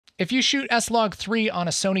If you shoot S-Log3 on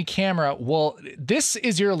a Sony camera, well, this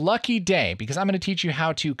is your lucky day because I'm going to teach you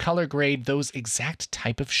how to color grade those exact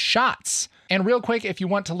type of shots. And real quick, if you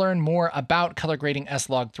want to learn more about color grading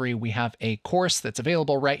S-Log3, we have a course that's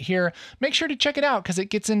available right here. Make sure to check it out because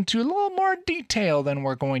it gets into a little more detail than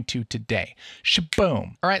we're going to today.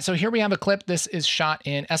 Shaboom. All right, so here we have a clip. This is shot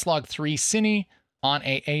in S-Log3 Cine on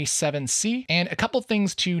a A7C, and a couple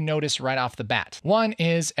things to notice right off the bat. One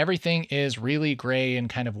is everything is really gray and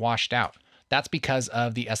kind of washed out. That's because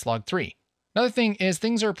of the S-Log3. Another thing is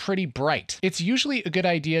things are pretty bright. It's usually a good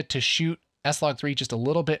idea to shoot S-Log3 just a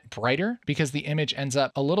little bit brighter because the image ends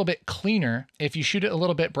up a little bit cleaner if you shoot it a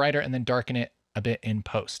little bit brighter and then darken it a bit in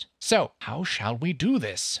post. So how shall we do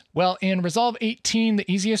this? Well, in Resolve 18, the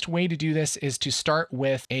easiest way to do this is to start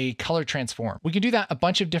with a color transform. We can do that a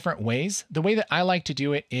bunch of different ways. The way that I like to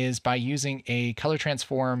do it is by using a color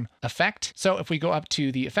transform effect. So if we go up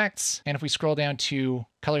to the effects and if we scroll down to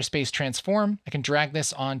color space transform, I can drag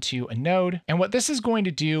this onto a node. And what this is going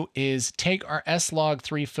to do is take our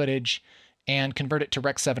S-Log3 footage and convert it to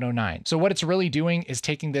Rec 709. So what it's really doing is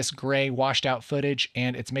taking this gray washed out footage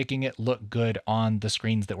and it's making it look good on the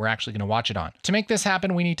screens that we're actually going to watch it on. To make this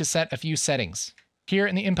happen, we need to set a few settings. Here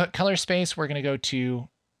in the input color space, we're going to go to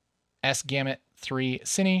S-Gamut 3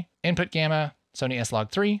 Cine, input gamma, Sony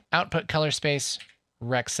S-Log3, output color space,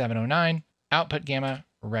 Rec 709, output gamma,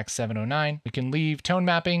 Rec 709. We can leave tone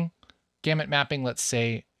mapping, gamut mapping, let's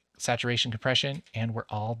say saturation compression, and we're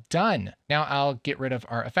all done. Now I'll get rid of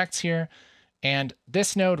our effects here. And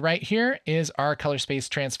this node right here is our color space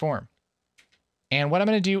transform. And what I'm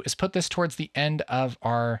going to do is put this towards the end of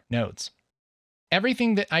our nodes.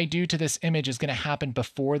 Everything that I do to this image is going to happen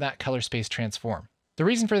before that color space transform. The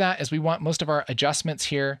reason for that is we want most of our adjustments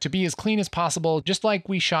here to be as clean as possible, just like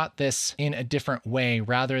we shot this in a different way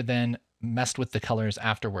rather than messed with the colors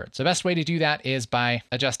afterwards. The best way to do that is by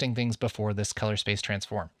adjusting things before this color space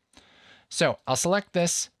transform. So I'll select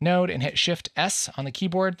this node and hit Shift S on the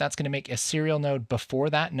keyboard. That's going to make a serial node before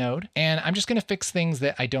that node. And I'm just going to fix things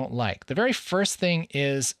that I don't like. The very first thing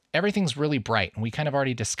is everything's really bright, and we kind of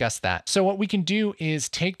already discussed that. So what we can do is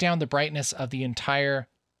take down the brightness of the entire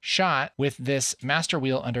shot with this master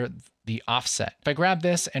wheel under the offset. If I grab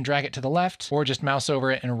this and drag it to the left, or just mouse over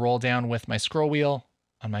it and roll down with my scroll wheel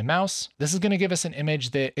on my mouse, this is going to give us an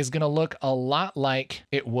image that is going to look a lot like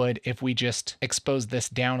it would if we just expose this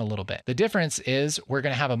down a little bit. The difference is we're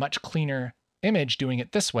going to have a much cleaner image doing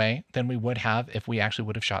it this way than we would have if we actually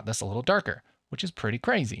would have shot this a little darker, which is pretty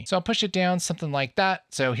crazy. So I'll push it down something like that.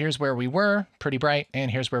 So here's where we were, pretty bright,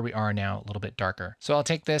 and here's where we are now, a little bit darker. So I'll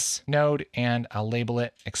take this node and I'll label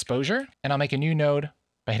it exposure, and I'll make a new node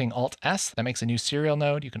by hitting Alt S. That makes a new serial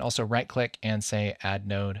node. You can also right click and say add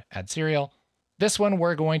node, add serial. This one,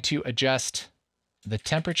 we're going to adjust the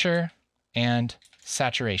temperature and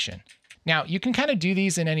saturation. Now, you can kind of do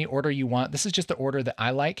these in any order you want. This is just the order that I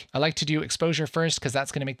like. I like to do exposure first because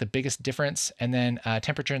that's going to make the biggest difference, and then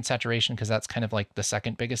temperature and saturation because that's kind of like the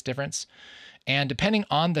second biggest difference. And depending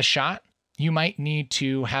on the shot, you might need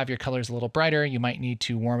to have your colors a little brighter. You might need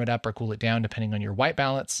to warm it up or cool it down depending on your white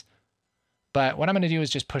balance. But what I'm going to do is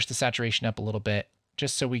just push the saturation up a little bit,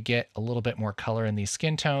 just so we get a little bit more color in these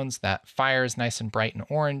skin tones. That fire is nice and bright and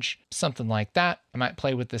orange, something like that. I might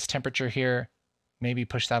play with this temperature here, maybe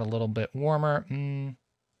push that a little bit warmer.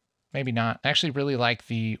 Maybe not. I actually really like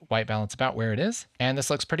the white balance about where it is, and this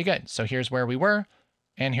looks pretty good. So here's where we were,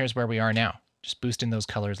 and here's where we are now. Just boosting those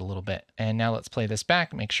colors a little bit. And now let's play this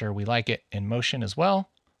back, make sure we like it in motion as well.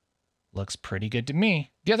 Looks pretty good to me.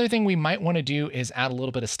 The other thing we might want to do is add a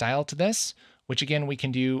little bit of style to this, which again, we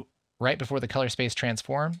can do right before the color space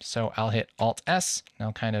transform. So I'll hit Alt S and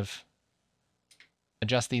I'll kind of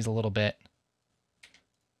adjust these a little bit.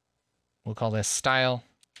 We'll call this style.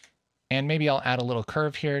 And maybe I'll add a little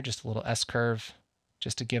curve here, just a little S curve,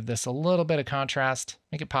 just to give this a little bit of contrast,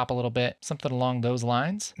 make it pop a little bit, something along those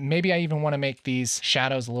lines. Maybe I even want to make these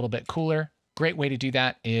shadows a little bit cooler. Great way to do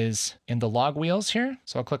that is in the log wheels here.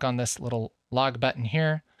 So I'll click on this little log button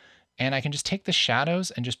here, and I can just take the shadows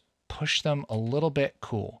and just push them a little bit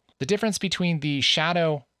cool. The difference between the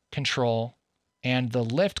shadow control and the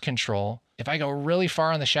lift control, if I go really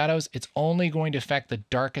far on the shadows, it's only going to affect the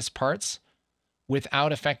darkest parts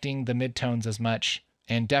without affecting the midtones as much,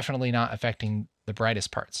 and definitely not affecting the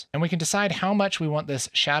brightest parts. And we can decide how much we want this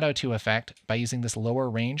shadow to affect by using this lower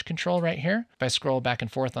range control right here. If I scroll back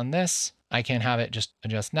and forth on this, I can have it just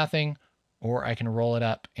adjust nothing, or I can roll it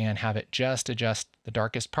up and have it just adjust the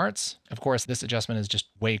darkest parts. Of course, this adjustment is just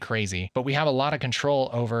way crazy, but we have a lot of control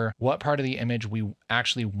over what part of the image we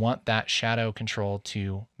actually want that shadow control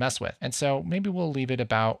to mess with. And so maybe we'll leave it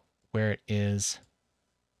about where it is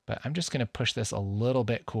But I'm just going to push this a little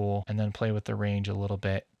bit cool and then play with the range a little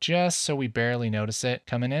bit just so we barely notice it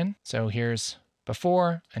coming in. So here's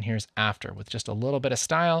before and here's after with just a little bit of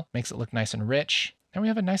style. Makes it look nice and rich. And we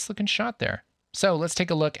have a nice looking shot there. So let's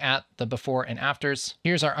take a look at the before and afters.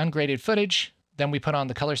 Here's our ungraded footage. Then we put on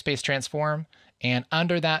the color space transform. And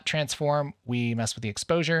under that transform, we mess with the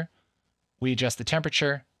exposure. We adjust the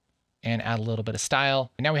temperature and add a little bit of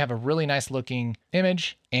style. And now we have a really nice looking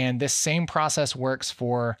image. And this same process works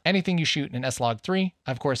for anything you shoot in S-Log3.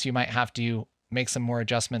 Of course, you might have to make some more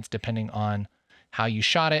adjustments depending on how you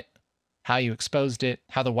shot it, how you exposed it,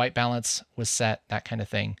 how the white balance was set, that kind of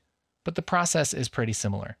thing. But the process is pretty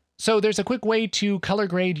similar. So there's a quick way to color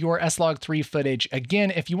grade your S-Log3 footage.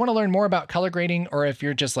 Again, if you want to learn more about color grading, or if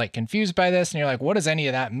you're just like confused by this and you're like, what does any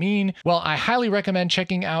of that mean? Well, I highly recommend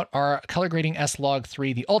checking out our Color Grading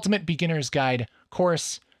S-Log3, the Ultimate Beginner's Guide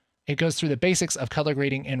course. It goes through the basics of color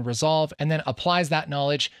grading in Resolve and then applies that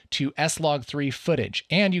knowledge to S-Log3 footage.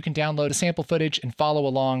 And you can download the sample footage and follow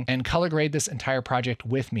along and color grade this entire project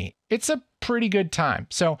with me. It's a pretty good time.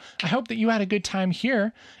 So I hope that you had a good time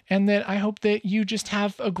here, and that I hope that you just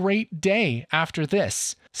have a great day after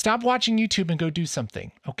this. Stop watching YouTube and go do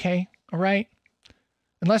something, okay? All right?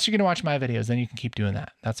 Unless you're gonna watch my videos, then you can keep doing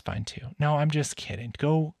that. That's fine too. No, I'm just kidding.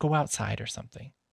 Go outside or something.